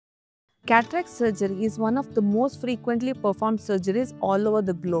Cataract surgery is one of the most frequently performed surgeries all over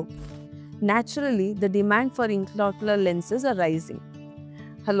the globe. Naturally, the demand for intraocular lenses are rising.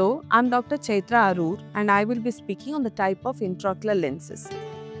 Hello, I'm Dr. Chaithra Aroor and I will be speaking on the type of intraocular lenses.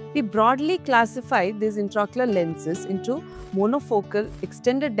 We broadly classify these intraocular lenses into monofocal,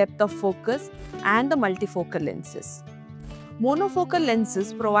 extended depth of focus, and the multifocal lenses. Monofocal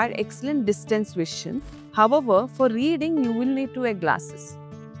lenses provide excellent distance vision. However, for reading, you will need to wear glasses.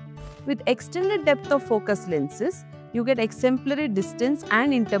 With extended depth of focus lenses, you get exemplary distance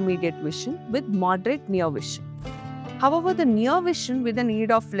and intermediate vision with moderate near vision. However, the near vision with an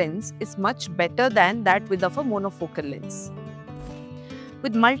EDOF lens is much better than that with of a monofocal lens.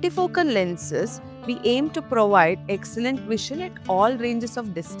 With multifocal lenses, we aim to provide excellent vision at all ranges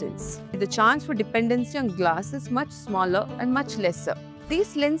of distance. The chance for dependency on glass is much smaller and much lesser.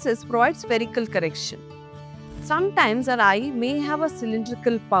 These lenses provide spherical correction. Sometimes our eye may have a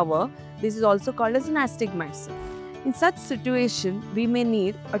cylindrical power. This is also called as an astigmatism. In such situation, we may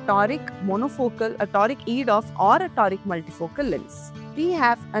need a toric monofocal, a toric EDOF or a toric multifocal lens. We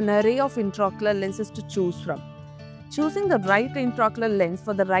have an array of intraocular lenses to choose from. Choosing the right intraocular lens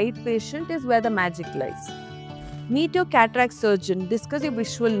for the right patient is where the magic lies. Meet your cataract surgeon, discuss your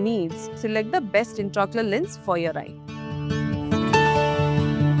visual needs, select the best intraocular lens for your eye.